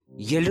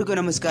ಎಲ್ರಿಗೂ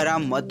ನಮಸ್ಕಾರ.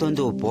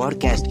 ಮತ್ತೊಂದು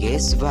ಪಾಡ್ಕಾಸ್ಟ್ಗೆ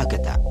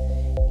ಸ್ವಾಗತ.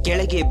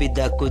 ಕೆಳಗೆ ಬಿದ್ದ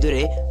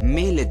ಕುದುರೆ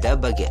ಮೇಲೆದ್ದ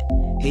ಬಗೆ.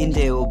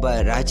 ಹಿಂದೆ ಒಬ್ಬ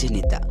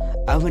ರಾಜನಿದ್ದ.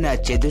 ಅವನ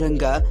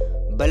ಚದುರಂಗ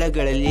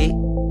ಬಲಗಳಲ್ಲಿ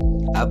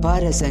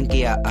ಅಪಾರ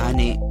ಸಂಖ್ಯೆಯ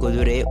ಆನೆ,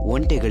 ಕುದುರೆ,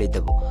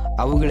 ಒಂಟೆಗಳಿದ್ದವು.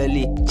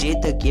 ಅವುಗಳಲ್ಲಿ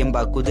ಚೇತಕ್ ಎಂಬ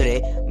ಕುದುರೆ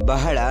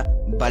ಬಹಳ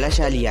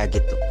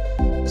ಬಲಶಾಲಿಯಾಗಿತ್ತು.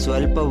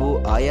 ಸ್ವಲ್ಪವೂ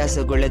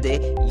ಆಯಾಸಗೊಳ್ಳದೆ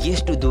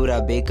ಎಷ್ಟು ದೂರ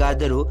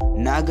ಬೇಕಾದರೂ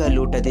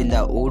ನಾಗಲೂಟದಿಂದ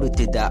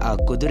ಓಡುತ್ತಿದ್ದ ಆ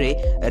ಕುದುರೆ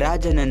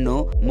ರಾಜನನ್ನು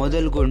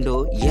ಮೊದಲುಗೊಂಡು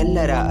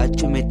ಎಲ್ಲರ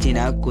ಅಚ್ಚುಮೆಚ್ಚಿನ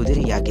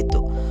ಕುದುರೆಯಾಗಿತ್ತು.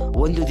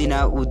 ಒಂದು ದಿನ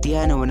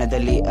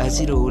ಉದ್ಯಾನವನದಲ್ಲಿ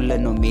ಹಸಿರು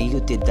ಹುಲ್ಲನ್ನು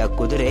ಮೇಯುತ್ತಿದ್ದ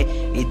ಕುದುರೆ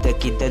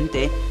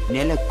ಇದ್ದಕ್ಕಿದ್ದಂತೆ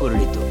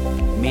ನೆಲಕ್ಕುರುಳಿತು.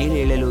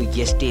 ಮೇಲೇಳಲು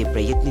ಎಷ್ಟೇ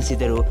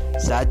ಪ್ರಯತ್ನಿಸಿದರೂ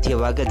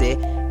ಸಾಧ್ಯವಾಗದೆ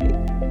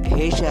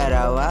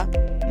ಹೇಷಾರಾವ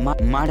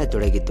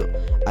ಮಾಡತೊಡಗಿತು.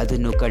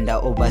 ಅದನ್ನು ಕಂಡ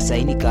ಒಬ್ಬ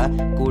ಸೈನಿಕ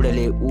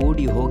ಕೂಡಲೇ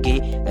ಓಡಿ ಹೋಗಿ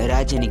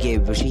ರಾಜನಿಗೆ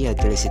ವಿಷಯ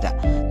ತಿಳಿಸಿದ.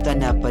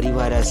 ತನ್ನ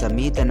ಪರಿವಾರ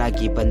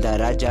ಸಮೇತನಾಗಿ ಬಂದ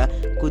ರಾಜ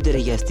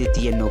ಕುದುರೆಯ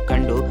ಸ್ಥಿತಿಯನ್ನು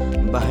ಕಂಡು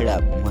ಬಹಳ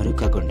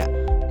ಮರುಕಗೊಂಡ.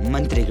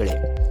 ಮಂತ್ರಿಗಳೇ,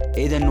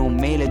 ಇದನ್ನು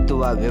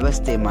ಮೇಲೆತ್ತುವ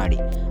ವ್ಯವಸ್ಥೆ ಮಾಡಿ,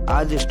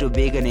 ಆದಷ್ಟು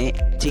ಬೇಗನೆ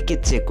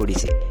ಚಿಕಿತ್ಸೆ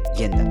ಕೊಡಿಸಿ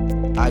ಎಂದ.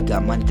 ಆಗ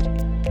ಮಂತ್ರಿ,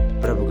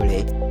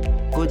 ಪ್ರಭುಗಳೇ,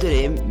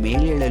 ಕುದುರೆ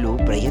ಮೇಲೇಳಲು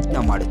ಪ್ರಯತ್ನ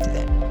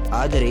ಮಾಡುತ್ತಿದೆ,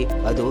 ಆದರೆ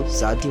ಅದು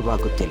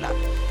ಸಾಧ್ಯವಾಗುತ್ತಿಲ್ಲ.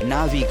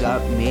 ನಾವೀಗ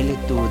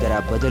ಮೇಲೆತ್ತುವುದರ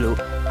ಬದಲು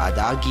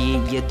ಅದಾಗಿಯೇ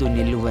ಎದ್ದು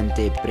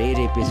ನಿಲ್ಲುವಂತೆ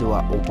ಪ್ರೇರೇಪಿಸುವ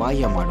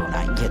ಉಪಾಯ ಮಾಡೋಣ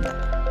ಎಂದ.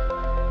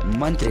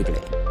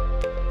 ಮಂತ್ರಿಗಳೇ,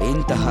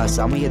 ಇಂತಹ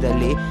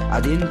ಸಮಯದಲ್ಲಿ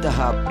ಅದೆಂತಹ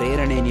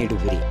ಪ್ರೇರಣೆ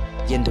ನೀಡುವಿರಿ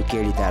ಎಂದು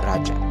ಕೇಳಿದ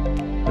ರಾಜ.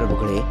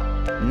 ಪ್ರಭುಗಳೇ,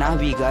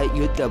 ನಾವೀಗ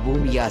ಯುದ್ಧ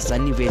ಭೂಮಿಯ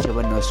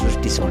ಸನ್ನಿವೇಶವನ್ನು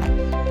ಸೃಷ್ಟಿಸೋಣ.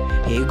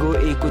 ಹೇಗೋ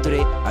ಈ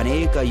ಕುದುರೆ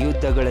ಅನೇಕ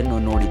ಯುದ್ಧಗಳನ್ನು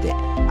ನೋಡಿದೆ,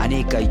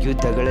 ಅನೇಕ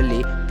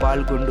ಯುದ್ಧಗಳಲ್ಲಿ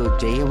ಪಾಲ್ಗೊಂಡು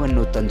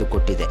ಜಯವನ್ನು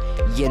ತಂದುಕೊಟ್ಟಿದೆ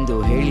ಎಂದು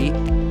ಹೇಳಿ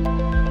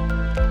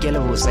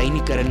ಕೆಲವು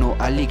ಸೈನಿಕರನ್ನು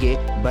ಅಲ್ಲಿಗೆ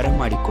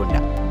ಬರಮಾಡಿಕೊಂಡ.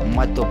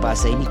 ಮತ್ತೊಬ್ಬ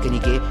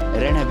ಸೈನಿಕನಿಗೆ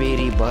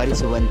ರಣಬೇರಿ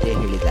ಬಾರಿಸುವಂತೆ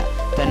ಹೇಳಿದ.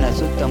 ತನ್ನ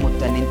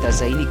ಸುತ್ತಮುತ್ತ ನಿಂತ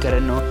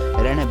ಸೈನಿಕರನ್ನು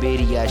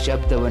ರಣಬೇರಿಯ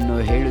ಶಬ್ದವನ್ನು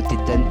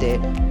ಹೇಳುತ್ತಿದ್ದಂತೆ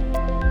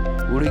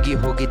ಉಡುಗಿ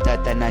ಹೋಗಿದ್ದ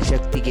ತನ್ನ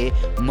ಶಕ್ತಿಗೆ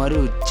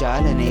ಮರು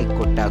ಚಾಲನೆ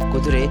ಕೊಟ್ಟ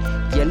ಕುದುರೆ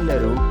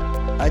ಎಲ್ಲರೂ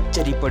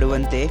ಅಚ್ಚರಿ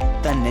ಪಡುವಂತೆ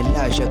ತನ್ನೆಲ್ಲ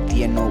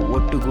ಶಕ್ತಿಯನ್ನು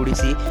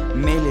ಒಟ್ಟುಗೂಡಿಸಿ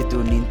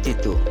ಮೇಲೆದ್ದು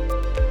ನಿಂತಿತು.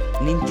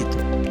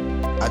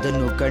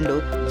 ಅದನ್ನು ಕಂಡು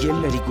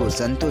ಎಲ್ಲರಿಗೂ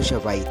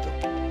ಸಂತೋಷವಾಯಿತು.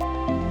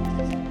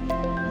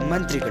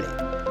 ಮಂತ್ರಿಗಳೇ,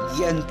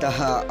 ಎಂತಹ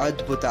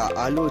ಅದ್ಭುತ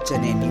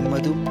ಆಲೋಚನೆ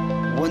ನಿಮ್ಮದು!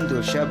 ಒಂದು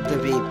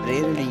ಶಬ್ದವೇ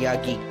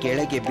ಪ್ರೇರಣೆಯಾಗಿ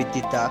ಕೆಳಗೆ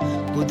ಬಿದ್ದಿದ್ದ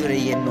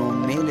ಕುದುರೆಯನ್ನು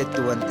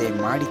ಮೇಲೆತ್ತುವಂತೆ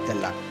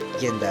ಮಾಡಿತಲ್ಲ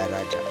ಎಂದ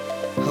ರಾಜ.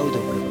 ಹೌದು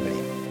ಪ್ರಭುಗಳೇ,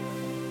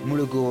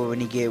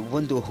 ಮುಳುಗುವವನಿಗೆ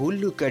ಒಂದು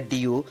ಹುಲ್ಲು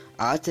ಕಡ್ಡಿಯೂ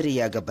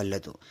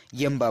ಆಸರೆಯಾಗಬಲ್ಲದು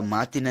ಎಂಬ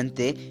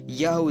ಮಾತಿನಂತೆ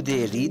ಯಾವುದೇ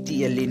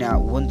ರೀತಿಯಲ್ಲಿನ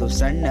ಒಂದು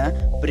ಸಣ್ಣ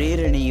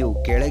ಪ್ರೇರಣೆಯು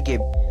ಕೆಳಗೆ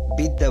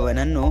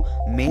ಬಿದ್ದವನನ್ನು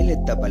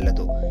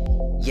ಮೇಲೆತ್ತಬಲ್ಲದು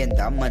ಎಂದ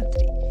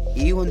ಮಂತ್ರಿ.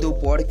 ಈ ಒಂದು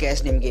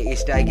ಪಾಡ್ಕಾಸ್ಟ್ ನಿಮಗೆ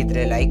ಇಷ್ಟ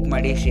ಆಗಿದ್ರೆ ಲೈಕ್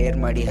ಮಾಡಿ, ಶೇರ್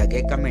ಮಾಡಿ, ಹಾಗೆ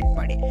ಕಮೆಂಟ್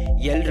ಮಾಡಿ.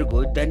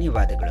 ಎಲ್ರಿಗೂ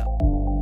ಧನ್ಯವಾದಗಳು.